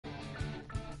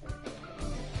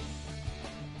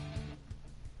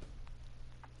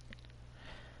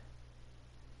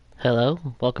Hello,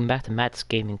 welcome back to Matt's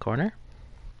Gaming Corner.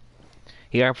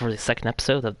 Here are for the second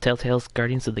episode of Telltale's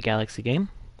Guardians of the Galaxy game.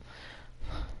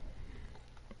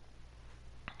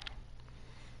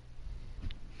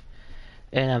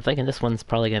 And I'm thinking this one's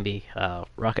probably going to be a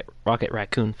Rocket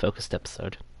Raccoon focused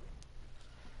episode,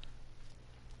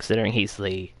 considering he's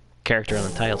the character on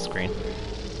the title screen.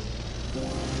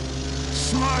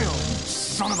 Smile,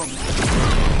 son of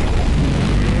a...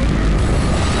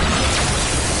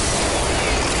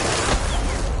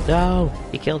 No!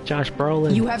 He killed Josh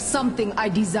Brolin! You have something I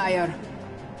desire.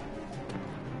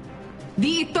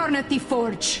 The Eternity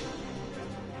Forge.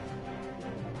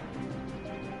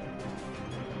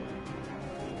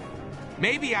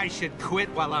 Maybe I should quit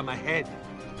while I'm ahead.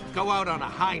 Go out on a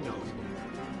high note.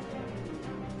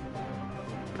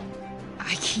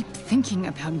 I keep thinking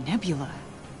about Nebula.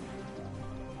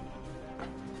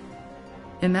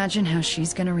 Imagine how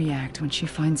she's gonna react when she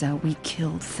finds out we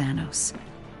killed Thanos.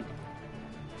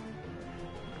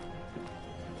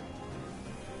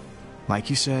 Like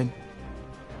you said,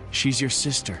 she's your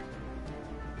sister.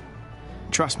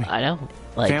 Trust me. I know.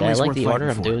 I Family's like worth the order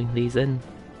fighting I'm for. doing these in.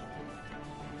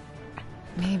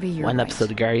 Maybe you're One right. episode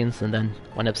of Guardians and then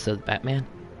one episode of Batman.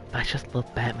 I just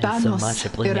love Batman so much,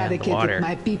 it blew me out of the water. Eradicated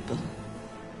my people.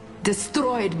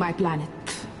 Destroyed my planet.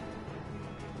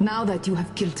 Now that you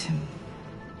have killed him,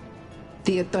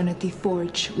 the Eternity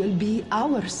Forge will be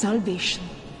our salvation.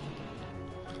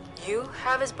 You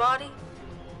have his body?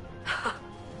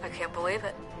 I can't believe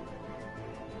it.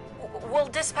 We'll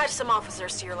dispatch some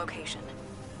officers to your location.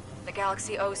 The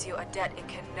galaxy owes you a debt it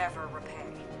can never repay.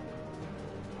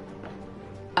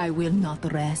 I will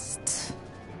not rest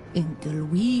until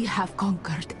we have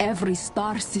conquered every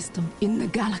star system in the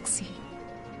galaxy.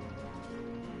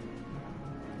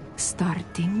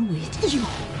 Starting with you.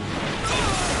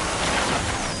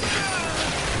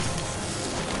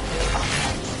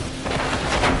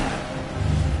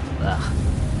 Ugh.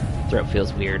 Throat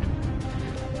feels weird.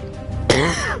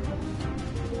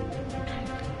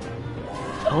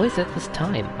 Always at this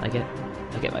time, I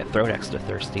get my throat extra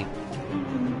thirsty.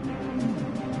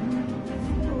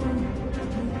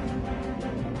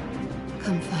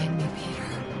 Come find me,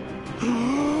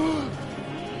 Peter.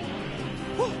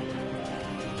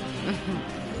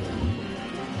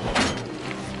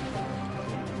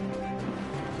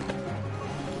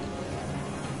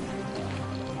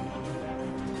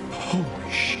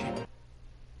 Holy shit.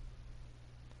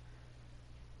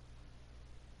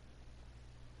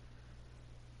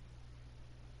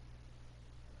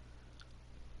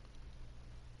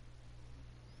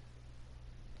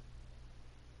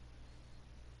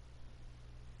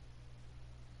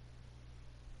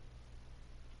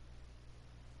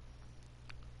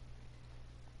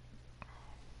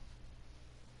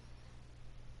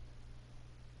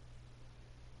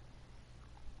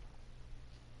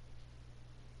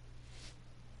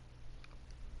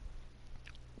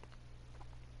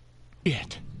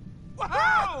 It.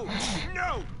 Whoa!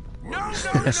 No! No,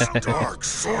 no, no! Dark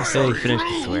So soil. he finished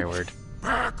the swear word.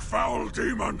 Back, foul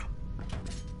demon.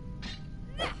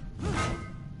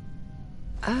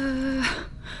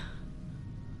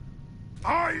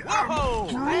 I am Whoa!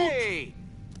 Groot. Hey!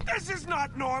 This is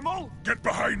not normal! Get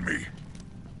behind me.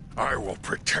 I will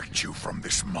protect you from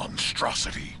this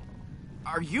monstrosity.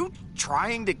 Are you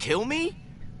trying to kill me?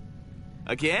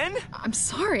 Again? I'm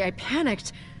sorry, I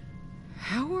panicked.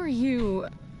 How are you?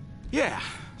 Yeah,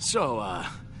 so, I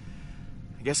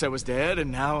guess I was dead,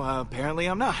 and now, apparently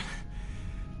I'm not.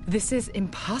 This is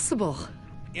impossible.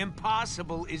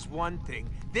 Impossible is one thing.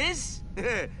 This?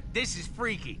 This is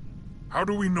freaky. How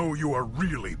do we know you are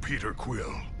really Peter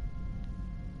Quill?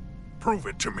 Prove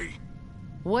it to me.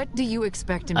 What do you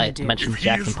expect him I to do? mentioned If he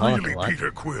Jackson is Pollock really a lot.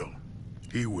 Peter Quill,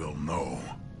 he will know.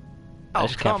 I Oh,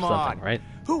 just come kept on. something, right?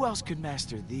 Who else could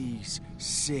master these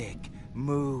sick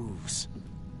moves?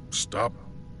 Stop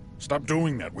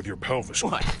doing that with your pelvis.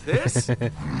 What, this?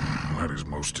 That is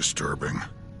most disturbing.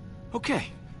 Okay,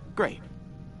 great.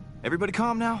 Everybody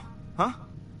calm now? Huh?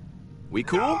 We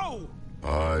cool? No!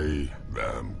 I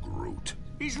am Groot.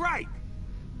 He's right.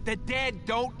 The dead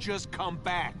don't just come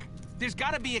back. There's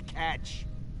gotta be a catch.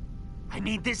 I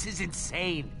mean, this is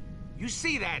insane. You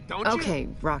see that, don't you? Okay,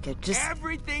 Rocket, just...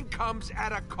 Everything comes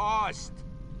at a cost.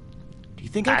 Do you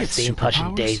think I I've get seen pushing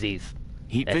superpowers? daisies.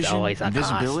 Heat It's vision? always a cost.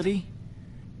 Invisibility?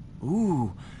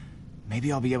 Ooh,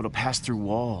 maybe I'll be able to pass through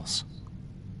walls.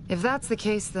 If that's the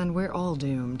case, then we're all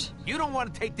doomed. You don't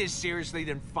want to take this seriously,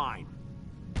 then fine.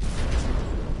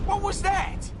 What was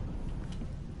that?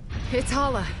 It's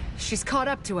Hala. She's caught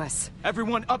up to us.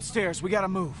 Everyone upstairs, we gotta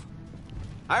move.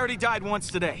 I already died once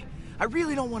today. I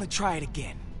really don't want to try it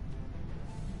again.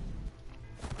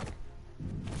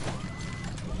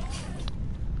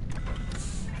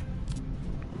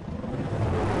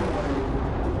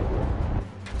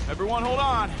 Everyone hold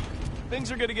on.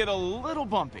 Things are gonna get a little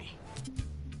bumpy.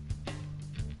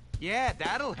 Yeah,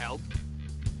 that'll help.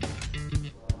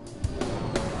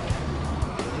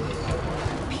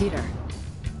 Peter,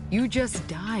 you just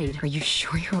died. Are you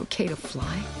sure you're okay to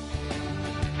fly?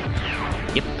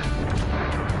 Yep.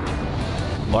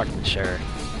 More than sure.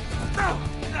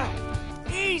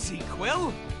 Easy,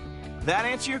 Quill. That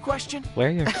answer your question? Wear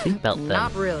your seatbelt then.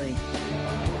 Not really.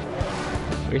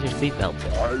 Where's your seatbelt?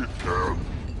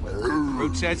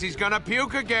 Root says he's gonna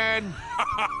puke again.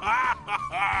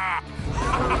 I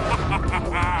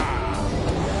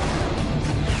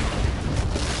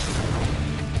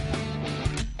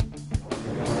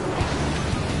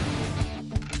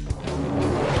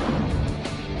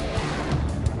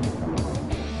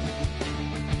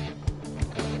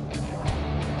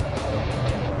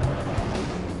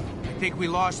think we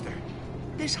lost her.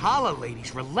 This Hala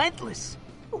lady's relentless.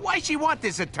 Why'd she want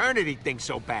this eternity thing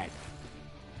so bad?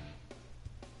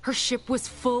 Her ship was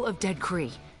full of dead Kree.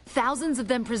 Thousands of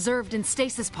them preserved in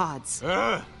stasis pods.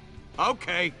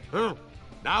 Okay.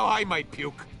 Now I might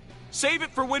puke. Save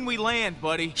it for when we land,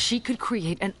 buddy. She could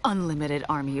create an unlimited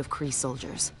army of Kree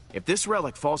soldiers. If this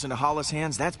relic falls into Hala's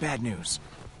hands, that's bad news.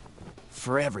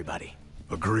 For everybody.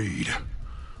 Agreed.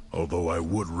 Although I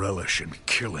would relish in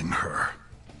killing her.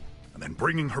 And then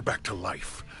bringing her back to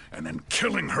life. And then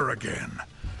killing her again.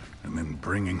 And then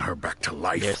bringing her back to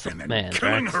life. Yes, and then man,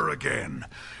 killing Drax. her again.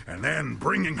 And then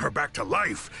bringing her back to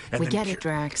life. And We then get it,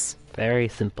 Drax. Very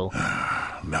simple.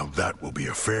 Now that will be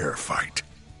a fair fight.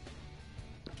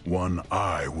 One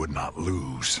I would not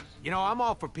lose. You know, I'm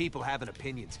all for people having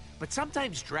opinions, but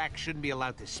sometimes Drax shouldn't be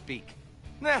allowed to speak.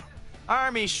 Nah,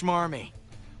 army schmarmy.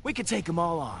 We could take them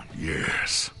all on.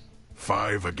 Yes.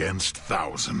 5 against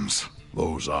thousands.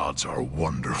 Those odds are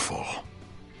wonderful.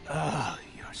 Ugh,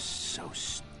 you're so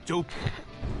stupid.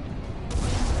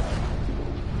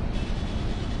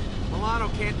 Milano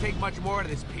can't take much more of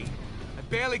this, Pete. I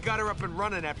barely got her up and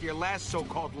running after your last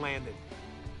so-called landing.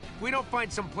 If we don't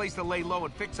find some place to lay low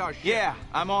and fix our shit... Yeah,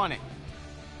 I'm on it.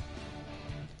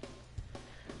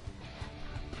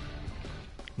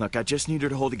 Look, I just need her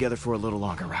to hold together for a little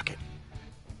longer, Rocket.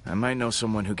 I might know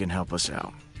someone who can help us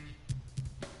out.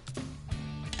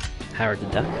 Howard the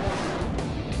Duck.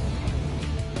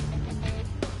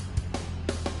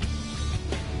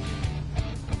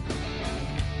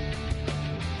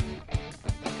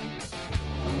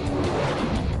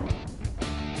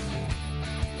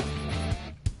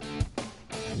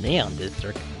 Neon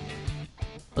District.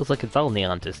 Looks like it's all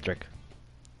Neon District.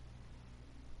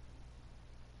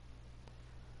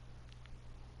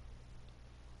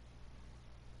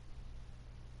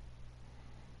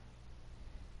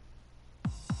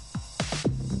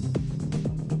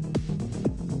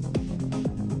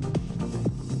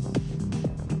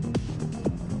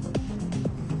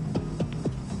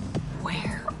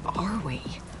 Where are we?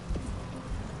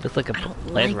 Looks like a I don't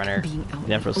Blade like Runner. being out in the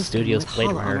Universal open Studios with Blade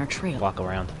Hala on Runner our trail. walk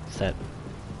around set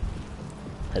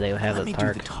that they would have Let at me the do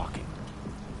park. the talking.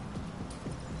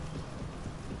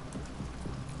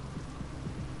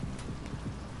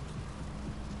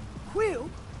 Quill?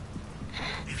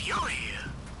 If you're here,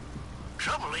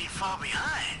 trouble ain't far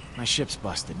behind. My ship's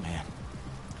busted, man.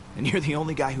 And you're the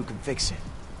only guy who can fix it.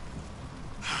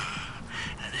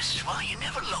 And this is why you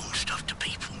never loan stuff to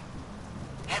people.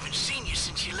 Haven't seen you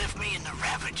since you left me in the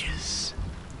Ravages.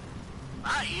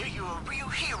 I hear you're a real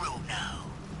hero now.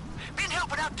 Been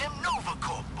helping out them Nova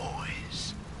Corp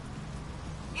boys.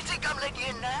 You think I'm letting you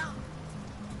in now?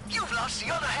 You've lost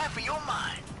the other half of your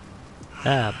mind.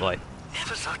 Ah, boy.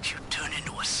 Never thought you'd turn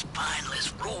into a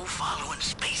spineless, rule-following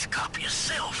space cop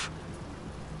yourself.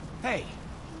 Hey,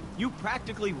 you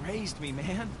practically raised me,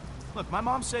 man. Look, my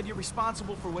mom said you're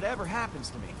responsible for whatever happens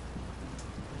to me.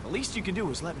 The least you can do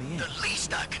is let me in. The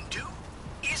least I can do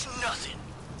is nothing.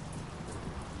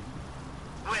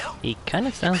 Well, He kind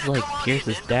of sounds like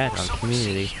Pierce's dad on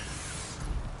Community.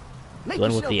 The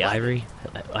one with the ivory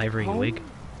wig.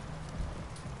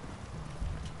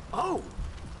 Oh.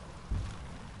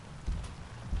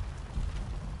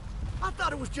 I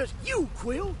thought it was just you,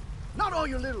 Quill. Not all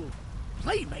your little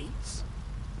playmates.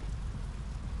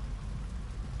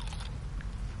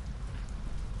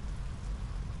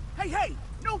 Hey,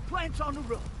 no plants on the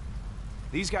roof.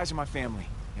 These guys are my family,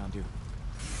 Yondu.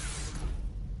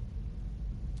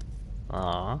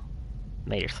 Aww.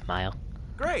 Made her smile.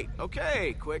 Great,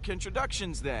 okay, quick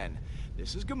introductions then.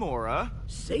 This is Gamora.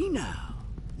 Say now.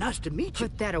 Nice to meet you.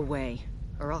 Put that away,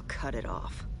 or I'll cut it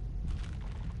off.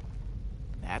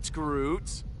 That's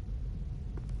Groot.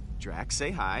 Drax,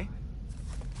 say hi.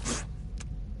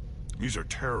 These are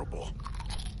terrible.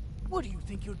 What do you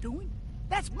think you're doing?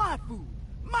 That's my food.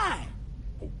 Mine.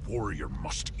 A warrior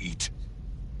must eat.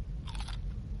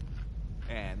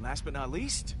 And last but not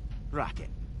least, Rocket.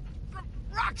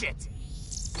 Rocket!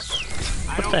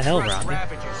 What the hell, trust Rocket?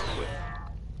 Ravagers.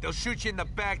 They'll shoot you in the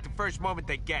back the first moment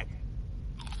they get.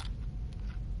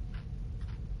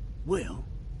 Well,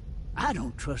 I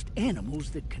don't trust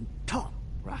animals that can talk.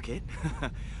 Rocket,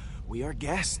 we are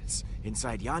guests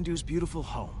inside Yondu's beautiful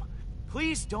home.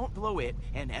 Please don't blow it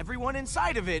and everyone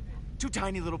inside of it to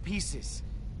tiny little pieces.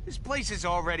 This place is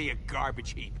already a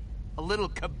garbage heap. A little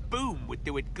kaboom would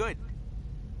do it good.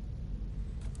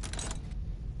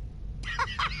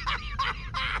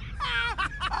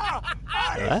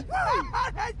 What?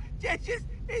 Just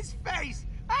his face.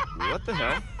 What the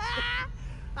hell?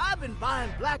 I've been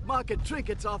buying black market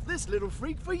trinkets off this little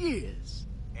freak for years.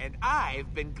 And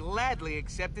I've been gladly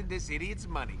accepting this idiot's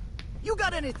money. You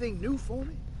got anything new for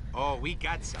me? Oh, we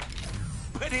got some.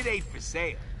 But it ain't for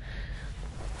sale.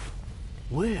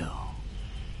 Well,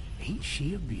 ain't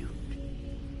she a beaut?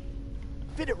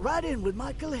 Fit it right in with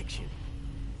my collection.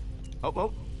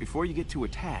 Oh, before you get too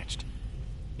attached,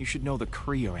 you should know the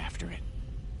Kree are after it.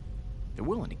 They're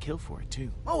willing to kill for it,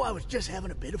 too. Oh, I was just having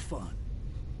a bit of fun.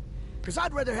 'Cause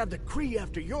I'd rather have the Kree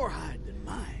after your hide than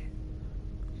mine.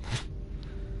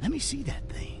 Let me see that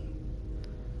thing.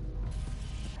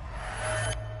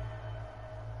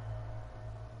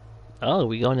 Oh, are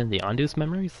we going into Yondu's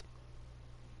memories?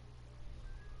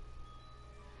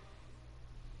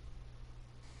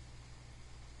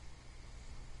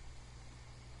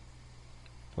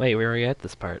 Wait, where are we at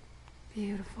this part?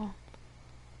 Beautiful.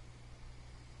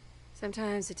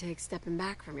 Sometimes it takes stepping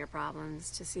back from your problems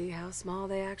to see how small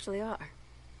they actually are.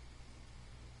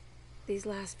 These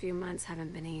last few months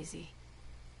haven't been easy.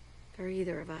 For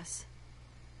either of us.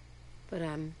 But,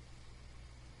 I'm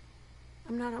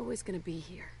not always gonna be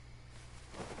here.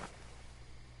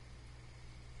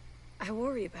 I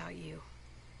worry about you.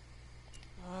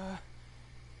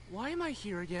 Why am I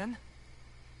here again?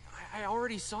 I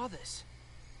already saw this.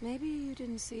 Maybe you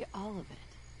didn't see all of it.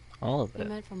 All of You it.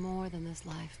 meant for more than this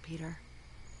life, Peter.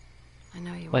 I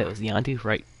know you Wait, are. was Yondu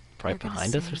right You're gonna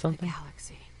behind us or save something? The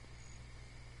galaxy.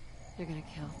 You're gonna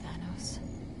kill Thanos.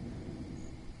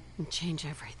 And change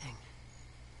everything.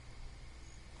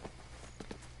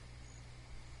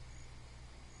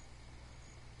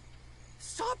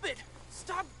 Stop it!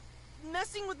 Stop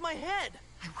messing with my head!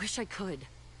 I wish I could.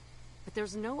 But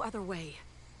there's no other way.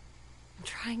 I'm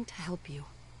trying to help you.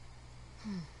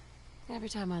 Every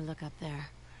time I look up there,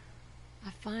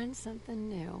 I find something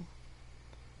new.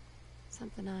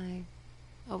 Something I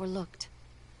overlooked.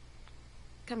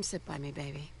 Come sit by me,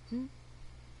 baby.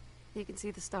 You can see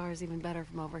the stars even better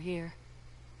from over here.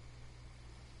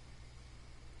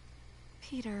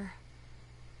 Peter,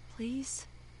 please?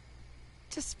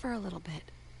 Just for a little bit.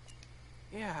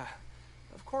 Yeah,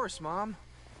 of course, Mom.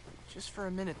 Just for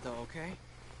a minute, though, okay?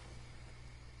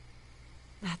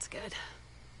 That's good.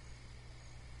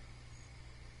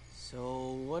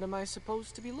 So, what am I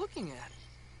supposed to be looking at?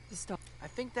 The star. I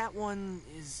think that one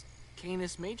is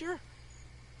Canis Major?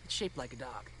 It's shaped like a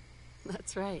dog.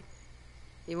 That's right.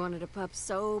 You wanted a pup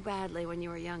so badly when you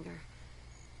were younger.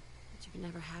 But you could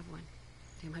never have one.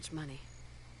 Too much money.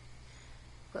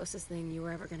 Closest thing you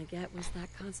were ever gonna get was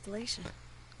that constellation.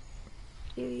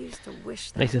 You used to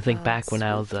wish that. Makes me think about back when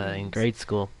I was sweet in dreams grade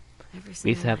school. every We used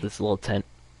to single have night. this little tent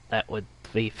that would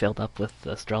be filled up with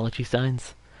astrology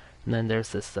signs. And then there's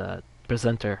this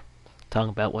presenter talking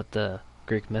about what the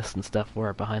Greek myths and stuff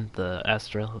were behind the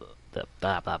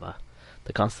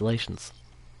the constellations.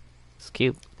 It's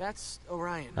cute. That's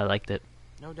Orion. I liked it.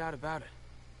 No doubt about it.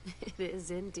 It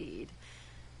is indeed.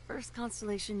 First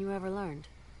constellation you ever learned.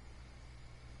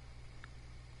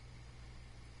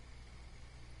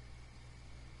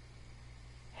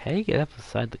 How do you get up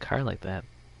beside the car like that?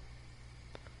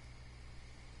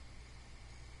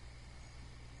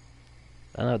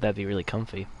 I don't know if that'd be really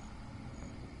comfy.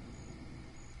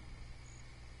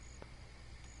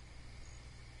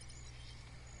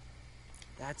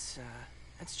 That's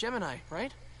Gemini,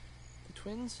 right? The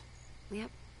twins? Yep.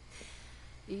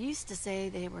 You used to say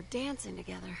they were dancing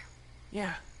together.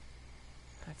 Yeah.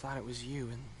 I thought it was you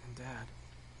and Dad.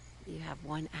 You have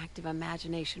one active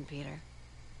imagination, Peter.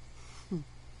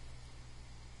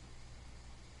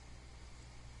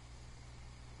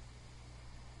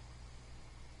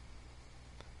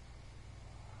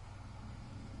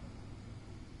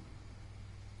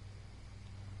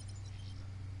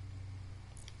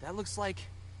 That looks like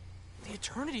the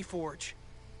Eternity Forge.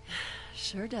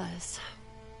 Sure does.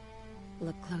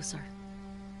 Look closer.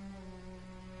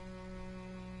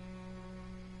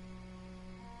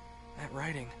 That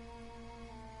writing.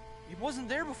 It wasn't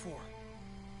there before.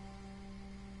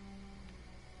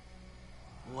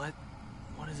 What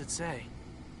does it say?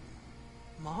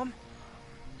 Mom?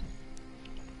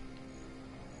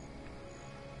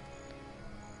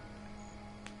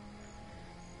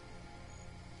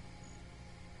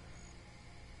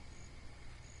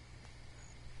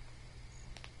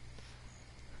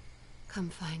 Come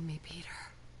find me, Peter.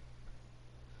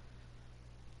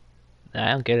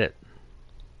 I don't get it.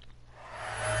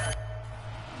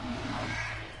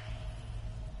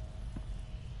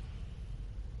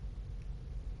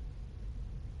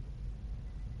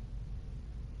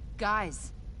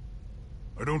 Guys.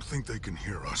 I don't think they can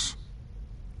hear us.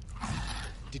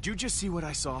 Did you just see what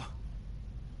I saw?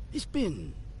 It's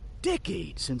been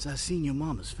decades since I seen your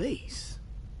mama's face.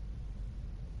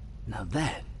 Now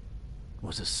that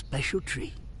was a special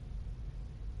treat.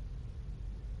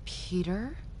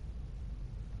 Peter?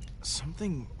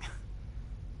 Something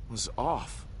was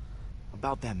off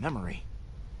about that memory.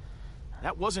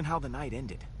 That wasn't how the night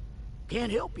ended.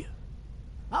 Can't help you.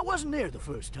 I wasn't there the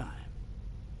first time.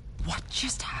 What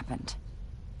just happened?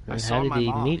 I And saw how did my he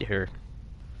mom. meet her?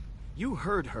 You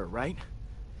heard her, right?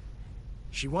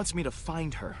 She wants me to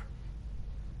find her.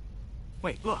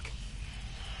 Wait, look.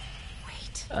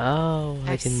 Wait. Oh,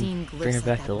 I I've can seen bring her glyphs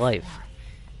back like to that life. before.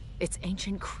 It's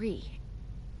ancient Cree.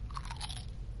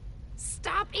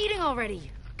 Stop eating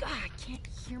already! God, I can't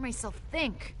hear myself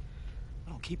think.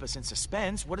 Don't keep us in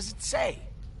suspense. What does it say?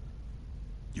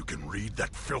 You can read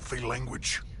that filthy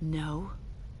language? No,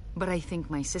 but I think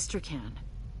my sister can.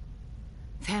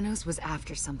 Thanos was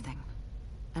after something.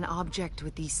 An object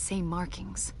with these same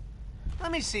markings.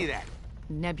 Let me see that.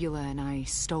 Nebula and I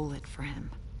stole it for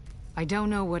him. I don't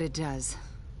know what it does,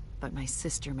 but my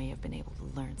sister may have been able to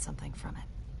learn something from it.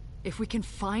 If we can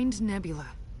find Nebula,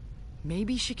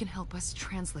 maybe she can help us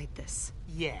translate this.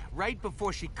 Yeah, right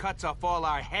before she cuts off all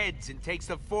our heads and takes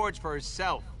the forge for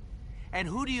herself. And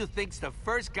who do you think's the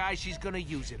first guy she's gonna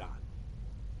use it on?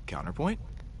 Counterpoint?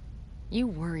 You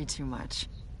worry too much.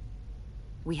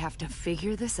 We have to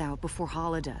figure this out before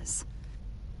Hala does.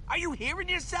 Are you hearing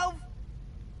yourself?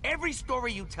 Every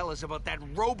story you tell us about that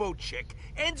robo-chick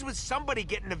ends with somebody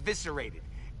getting eviscerated.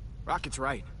 Rocket's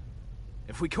right.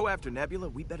 If we go after Nebula,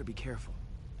 we better be careful.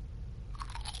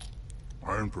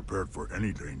 I am prepared for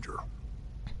any danger.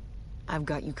 I've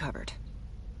got you covered.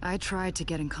 I tried to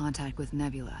get in contact with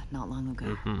Nebula not long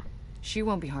ago. She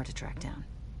won't be hard to track down.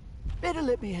 Better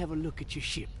let me have a look at your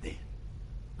ship then.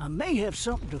 I may have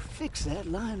something to fix that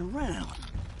lying around.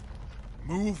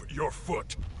 Move your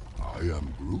foot. I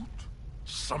am Groot.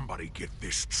 Somebody get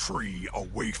this tree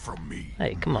away from me.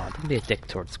 Hey, come on, don't be a dick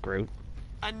towards Groot.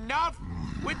 Enough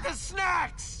with the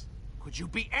snacks! Could you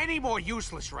be any more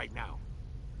useless right now?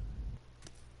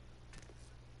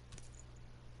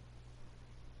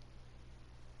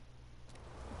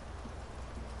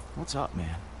 What's up,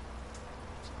 man?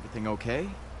 Is everything okay?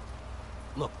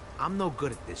 Look, I'm no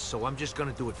good at this, so I'm just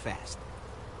gonna do it fast.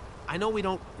 I know we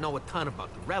don't know a ton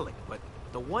about the relic, but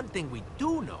the one thing we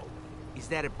do know is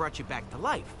that it brought you back to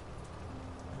life.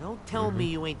 Now, don't tell me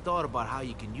you ain't thought about how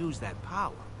you can use that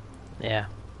power. Yeah.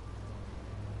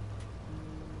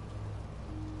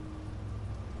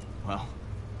 Well,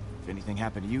 if anything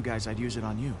happened to you guys, I'd use it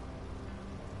on you.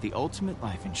 The ultimate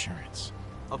life insurance.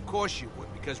 Of course you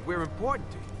would, because we're important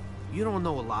to you. You don't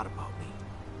know a lot about me.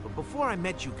 But before I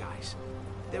met you guys,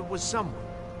 there was someone.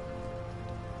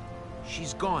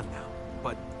 She's gone now,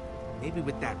 but maybe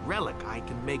with that relic I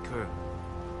can make her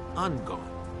ungone.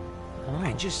 Oh. I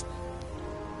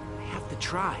have to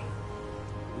try.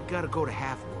 We gotta go to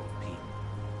Half-World,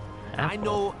 Pete. I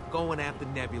know going after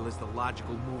Nebula is the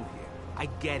logical move here. I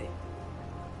get it.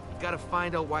 You gotta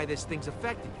find out why this thing's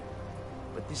affected you.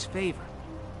 But this favor,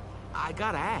 I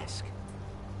gotta ask.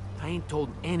 I ain't told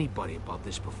anybody about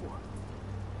this before.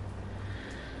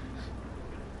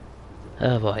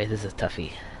 Oh boy, this is a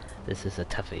toughie. This is a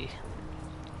toughie.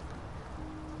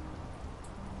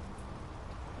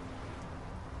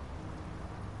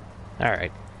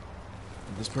 Alright.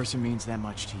 If this person means that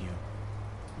much to you,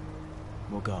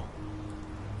 we'll go.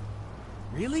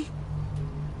 Really?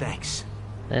 Thanks.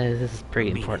 This is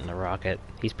pretty important to Rocket.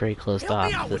 He's pretty closed Help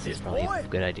me off. out This with is this, probably boy. a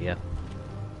good idea.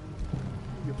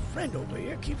 Your friend over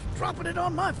here keeps dropping it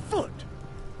on my foot.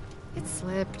 It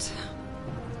slipped.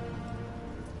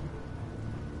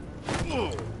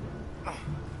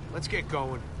 Let's get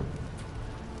going.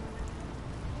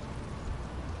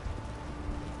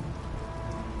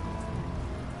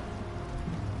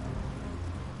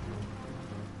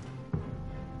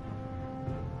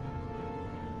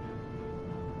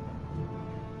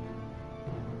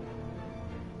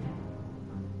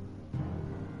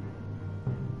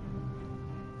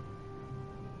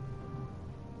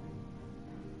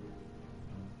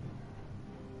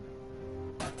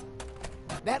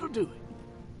 That'll do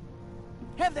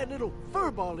it. Have that little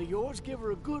furball of yours give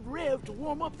her a good rev to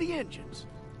warm up the engines.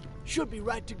 Should be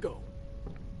right to go.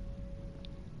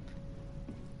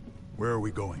 Where are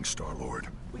we going, Star-Lord?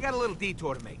 We got a little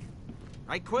detour to make.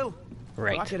 Right, Quill?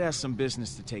 Right. Rocket has some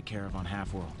business to take care of on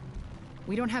Half-World.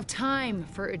 We don't have time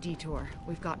for a detour.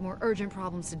 We've got more urgent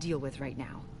problems to deal with right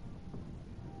now.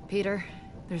 Peter,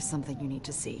 there's something you need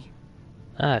to see.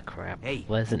 Ah, crap. Hey,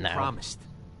 What is it now? promised.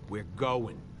 We're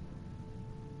going.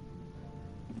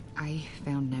 I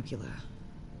found Nebula.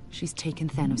 She's taken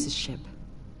Thanos' ship.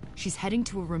 She's heading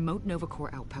to a remote Nova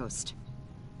Corps outpost.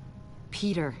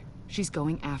 Peter, she's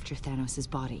going after Thanos'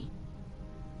 body.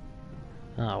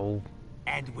 Oh.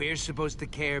 And we're supposed to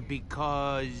care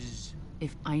because...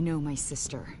 If I know my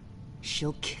sister,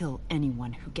 she'll kill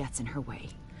anyone who gets in her way.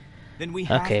 Then we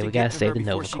have Okay, to we get gotta to save her the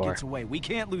before Nova she Corps. gets away. We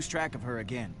can't lose track of her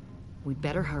again. We'd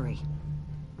better hurry.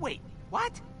 Wait,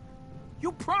 what?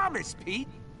 You promised, Pete!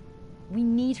 We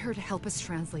need her to help us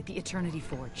translate the Eternity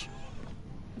Forge.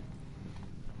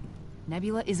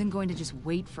 Nebula isn't going to just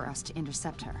wait for us to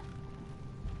intercept her.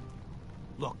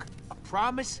 Look, a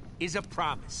promise is a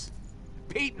promise.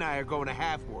 Pete and I are going to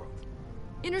Half-World.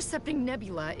 Intercepting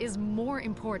Nebula is more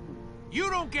important. You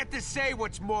don't get to say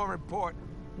what's more important.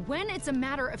 When it's a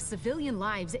matter of civilian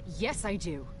lives, yes I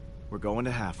do. We're going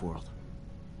to Half-World.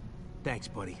 Thanks,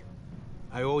 buddy.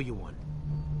 I owe you one.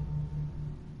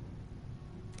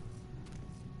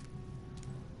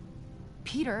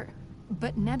 Peter,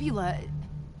 but Nebula...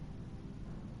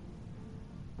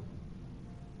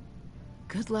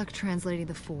 Good luck translating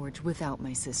the Forge without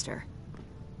my sister.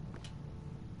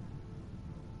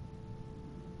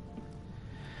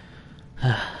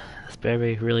 This better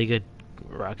be really good,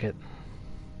 Rocket.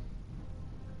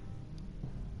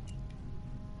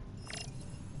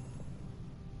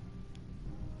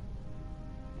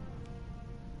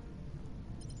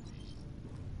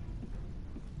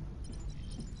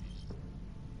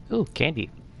 Ooh, candy.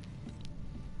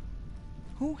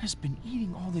 Who has been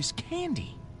eating all this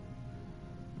candy?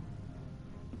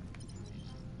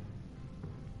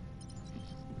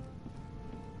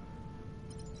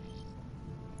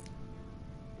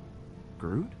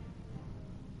 Groot?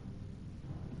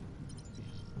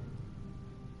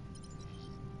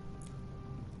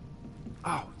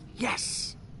 Oh,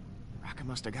 yes! Rocket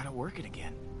must have got it working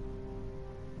again.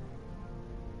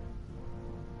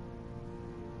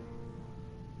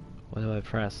 What do I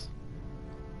press?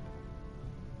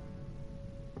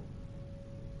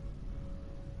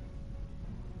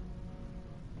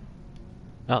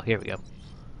 Oh, here we go.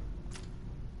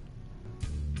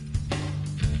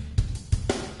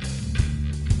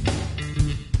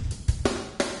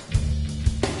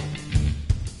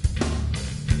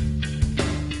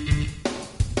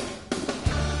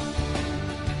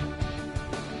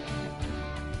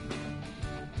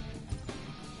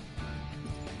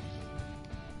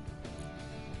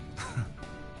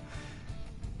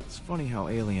 It's funny how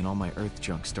alien all my Earth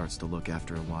junk starts to look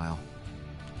after a while.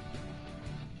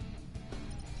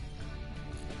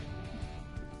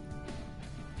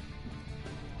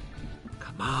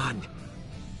 Come on.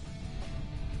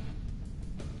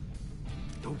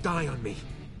 Don't die on me.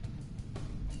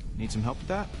 Need some help with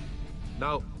that?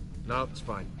 No, it's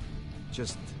fine.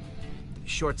 Just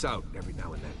shorts out every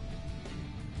now and then.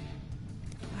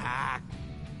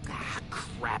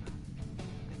 Crap.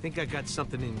 I think I got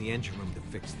something in the engine room to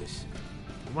fix this.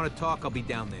 You want to talk? I'll be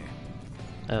down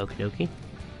there. Okie dokie.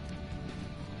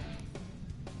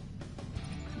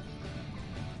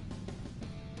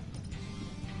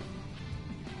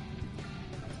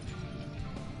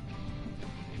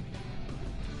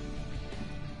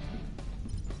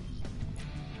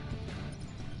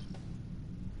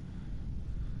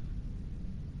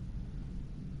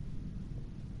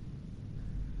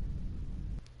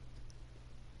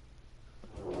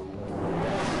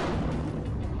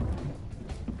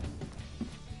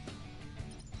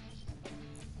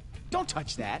 Don't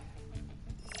touch that.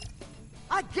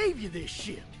 I gave you this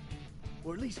ship.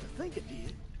 Or at least I think I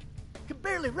did. Can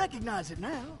barely recognize it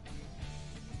now.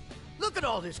 Look at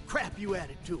all this crap you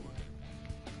added to her.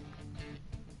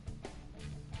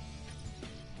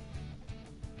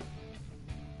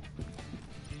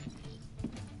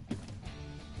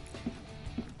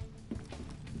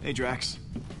 Hey, Drax.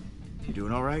 You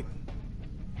doing all right?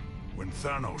 When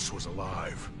Thanos was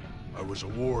alive, I was a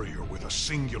warrior with a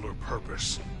singular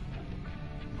purpose.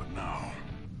 But now,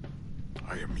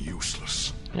 I am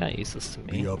useless. You're not useless to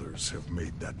me. The others have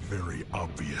made that very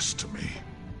obvious to me.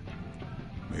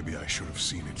 Maybe I should have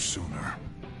seen it sooner.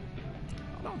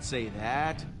 Don't say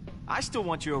that. I still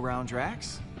want you around,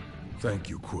 Drax. Thank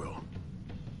you, Quill.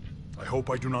 I hope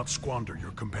I do not squander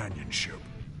your companionship.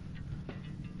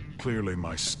 Clearly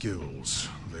my skills,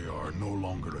 they are no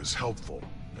longer as helpful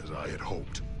as I had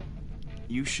hoped.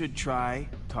 You should try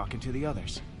talking to the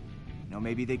others. You know,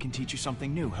 maybe they can teach you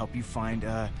something new, help you find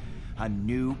a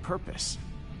new purpose.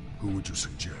 Who would you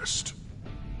suggest?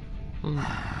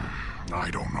 I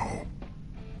don't know.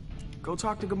 Go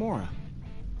talk to Gamora.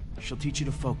 She'll teach you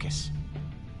to focus.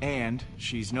 And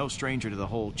she's no stranger to the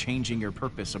whole changing your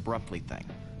purpose abruptly thing.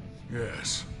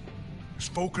 Yes. His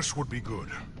focus would be good.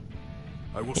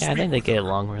 I will Yeah, speak I think they with get her.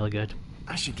 along really good.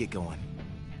 I should get going.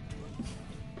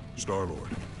 Star-Lord,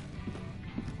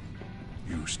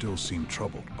 you still seem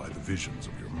troubled by the visions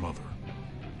of your mother.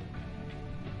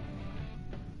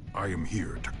 I am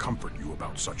here to comfort you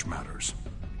about such matters.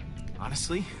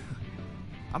 Honestly,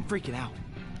 I'm freaking out.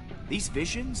 These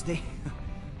visions,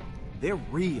 they're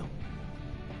real.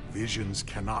 Visions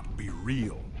cannot be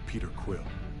real, Peter Quill.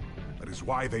 That is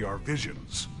why they are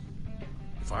visions.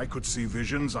 If I could see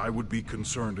visions, I would be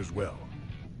concerned as well.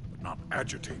 But not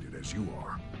agitated as you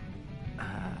are.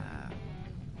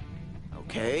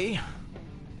 Okay.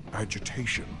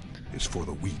 Agitation is for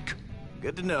the weak.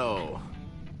 Good to know.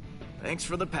 Thanks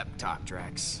for the pep talk,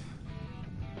 Drax.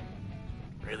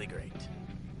 Really great.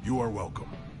 You are welcome,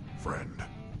 friend.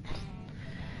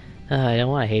 I don't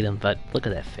want to hate him, but look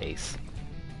at that face.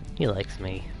 He likes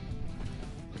me.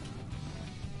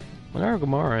 Wonder where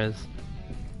Gamora is.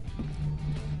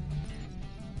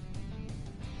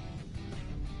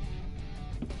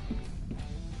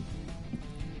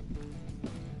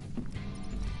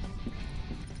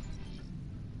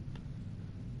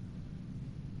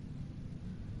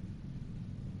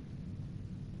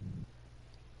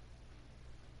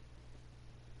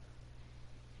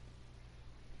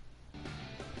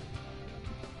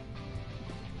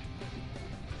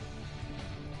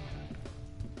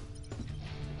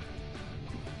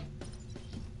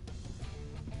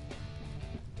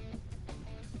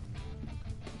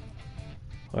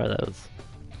 What are those?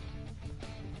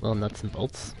 Little nuts and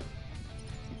bolts?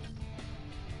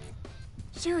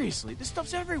 Seriously, this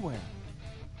stuff's everywhere.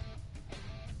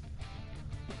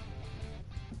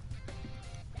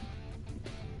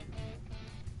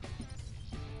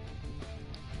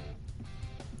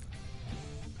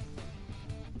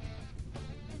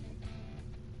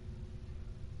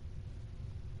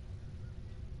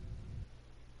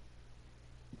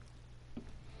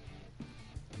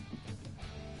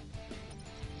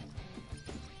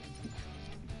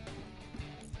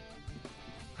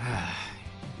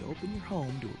 You open your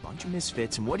home to a bunch of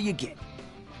misfits, and what do you get?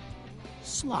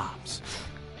 Slobs.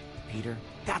 Peter,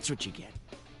 that's what you get.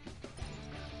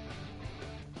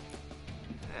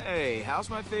 Hey, how's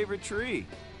my favorite tree?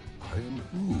 I am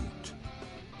Groot.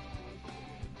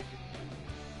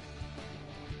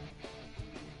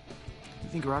 You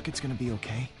think Rocket's gonna be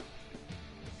okay?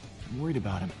 I'm worried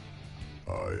about him.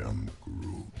 I am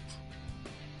Groot.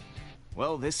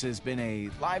 Well, this has been a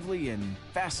lively and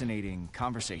fascinating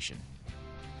conversation.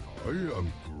 I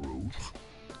am Groot.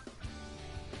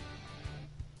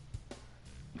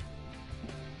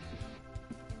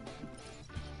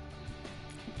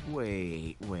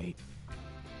 Wait.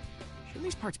 Shouldn't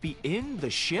these parts be in the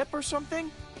ship or something?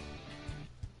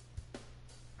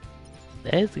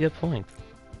 That is a good point.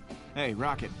 Hey,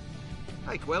 Rocket.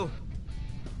 Hi, Quill.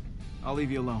 I'll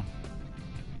leave you alone.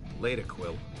 Later,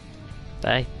 Quill.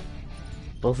 Bye.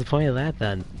 What's the point of that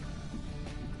then?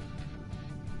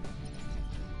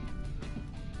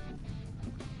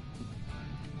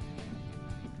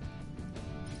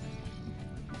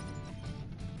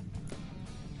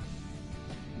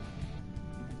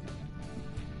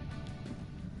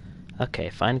 Okay,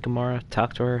 find Gamora,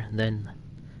 talk to her, then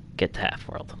get to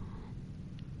Half-World.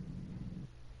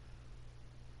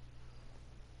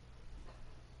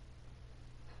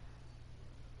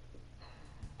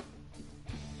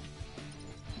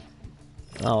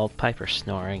 Oh, Piper's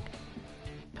snoring.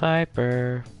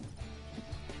 Piper.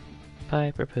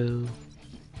 Piper poo.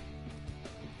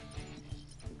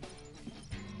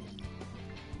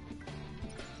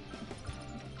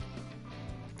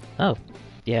 Oh,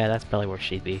 yeah, that's probably where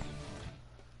she'd be.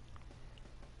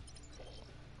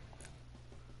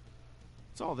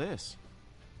 What's all this?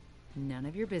 None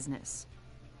of your business.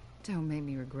 Don't make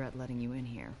me regret letting you in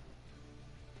here.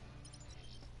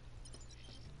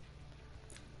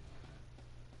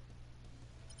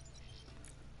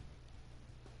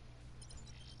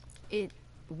 It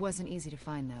wasn't easy to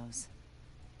find those.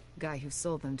 Guy who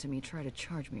sold them to me tried to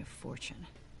charge me a fortune.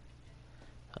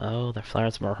 Oh, they're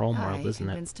flowers from our homeworld, I isn't it?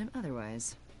 convinced him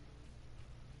otherwise.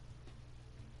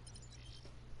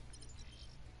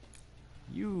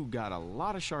 You got a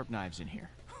lot of sharp knives in here.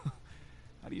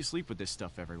 How do you sleep with this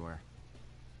stuff everywhere?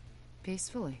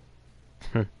 Peacefully.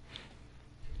 I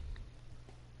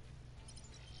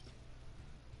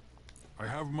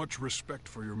have much respect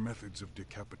for your methods of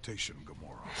decapitation,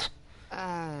 Gamora.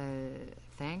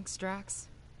 Thanks, Drax.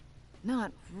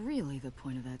 Not really the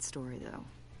point of that story, though.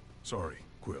 Sorry,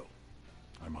 Quill.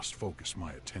 I must focus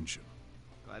my attention.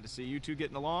 Glad to see you two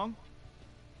getting along.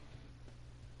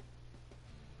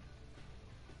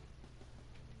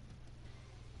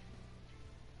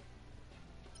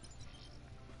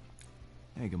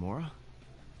 Hey, Gamora.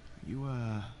 You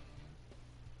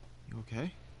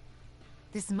okay?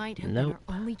 This might have been our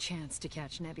only chance to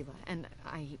catch Nebula, and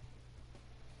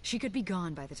she could be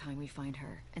gone by the time we find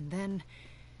her, and then...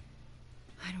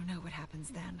 I don't know what happens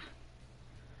then.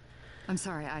 I'm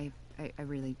sorry, I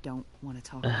really don't want to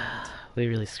talk about it. We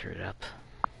really screwed up.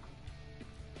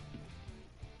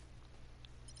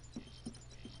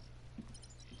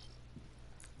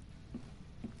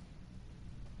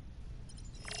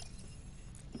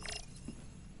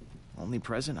 Only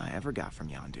present I ever got from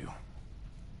Yondu.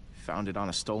 Found it on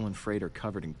a stolen freighter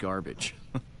covered in garbage.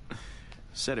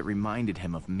 Said it reminded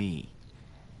him of me.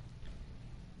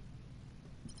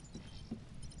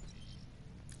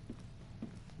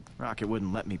 Rocket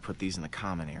wouldn't let me put these in the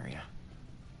common area.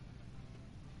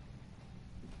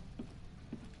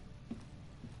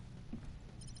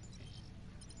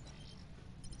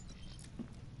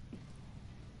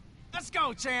 Let's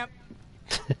go, champ!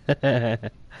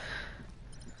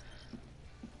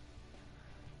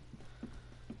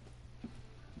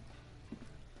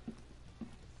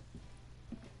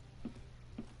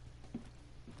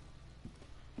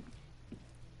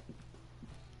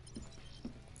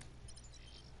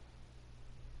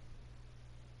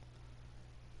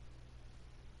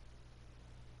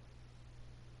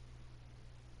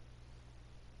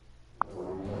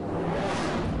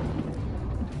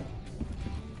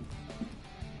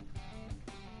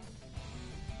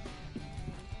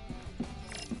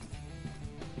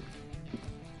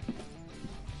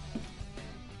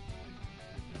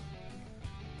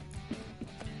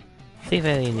 See if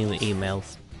any new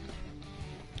emails.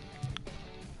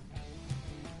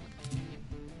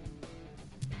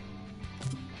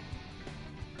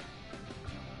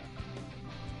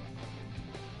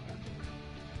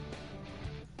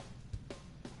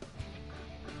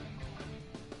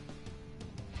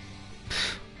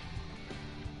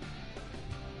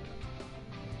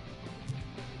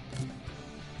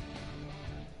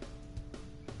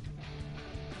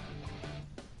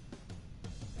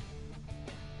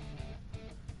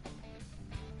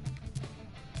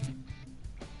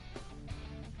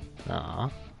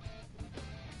 Aww.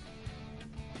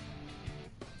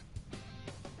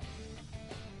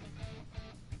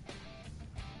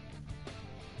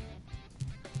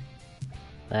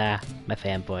 Ah, my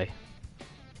fanboy.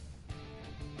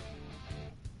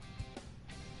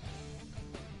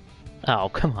 Oh,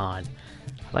 come on.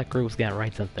 I thought Groot was gonna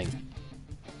write something.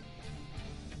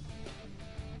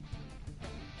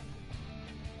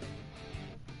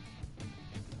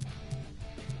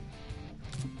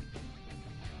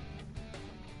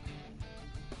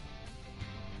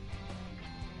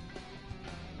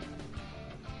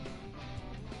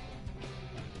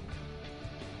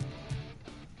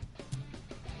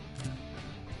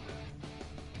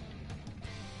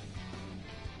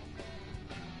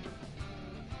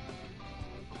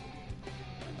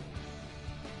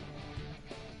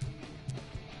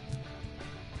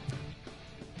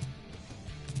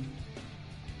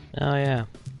 Oh yeah.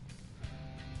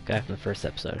 Guy from the first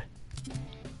episode.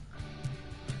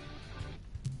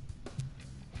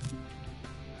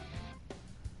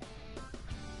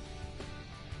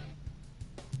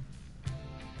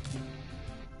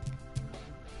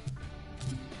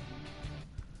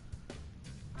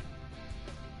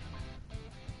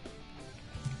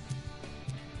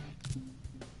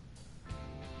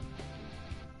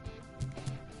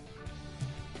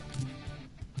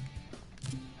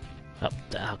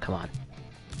 Oh, come on.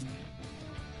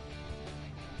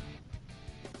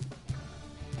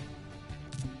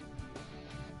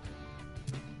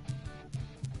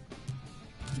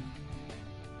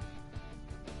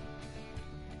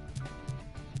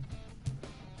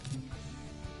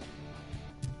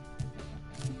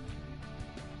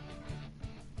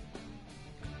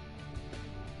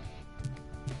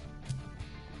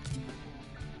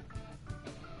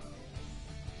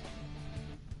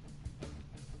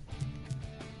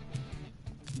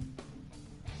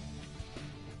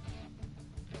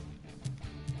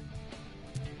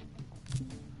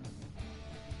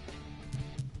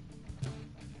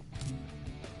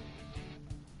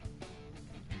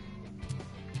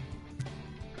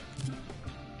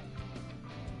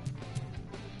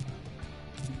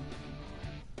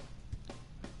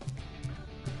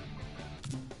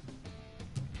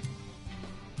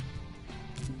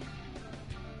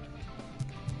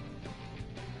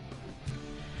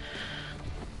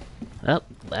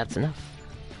 that's enough.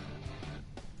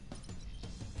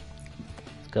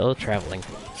 Let's go traveling.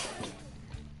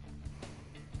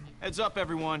 Heads up,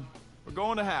 everyone. We're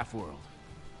going to Half-World.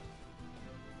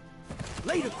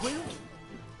 Later, Quill.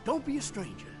 Don't be a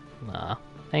stranger. Ah,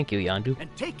 thank you, Yondu. And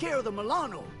take care of the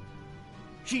Milano.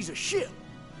 She's a ship,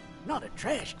 not a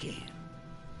trash can.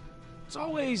 It's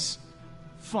always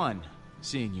fun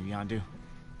seeing you, Yondu.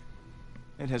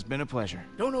 It has been a pleasure.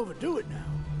 Don't overdo it now.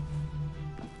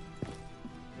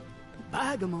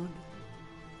 Bye, Gamonda.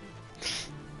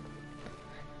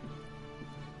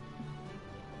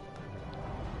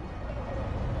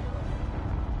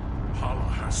 Hala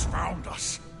has found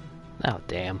us. Oh,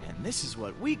 damn. And this is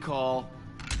what we call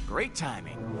great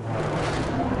timing.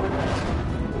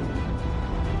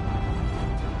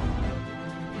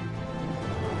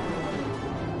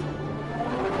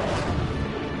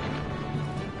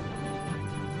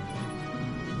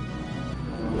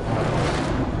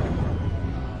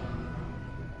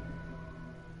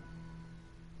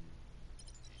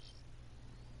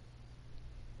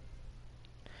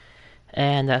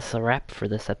 And that's a wrap for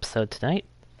this episode tonight.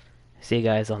 See you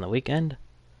guys on the weekend.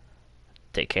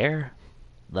 Take care.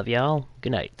 Love y'all.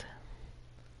 Good night.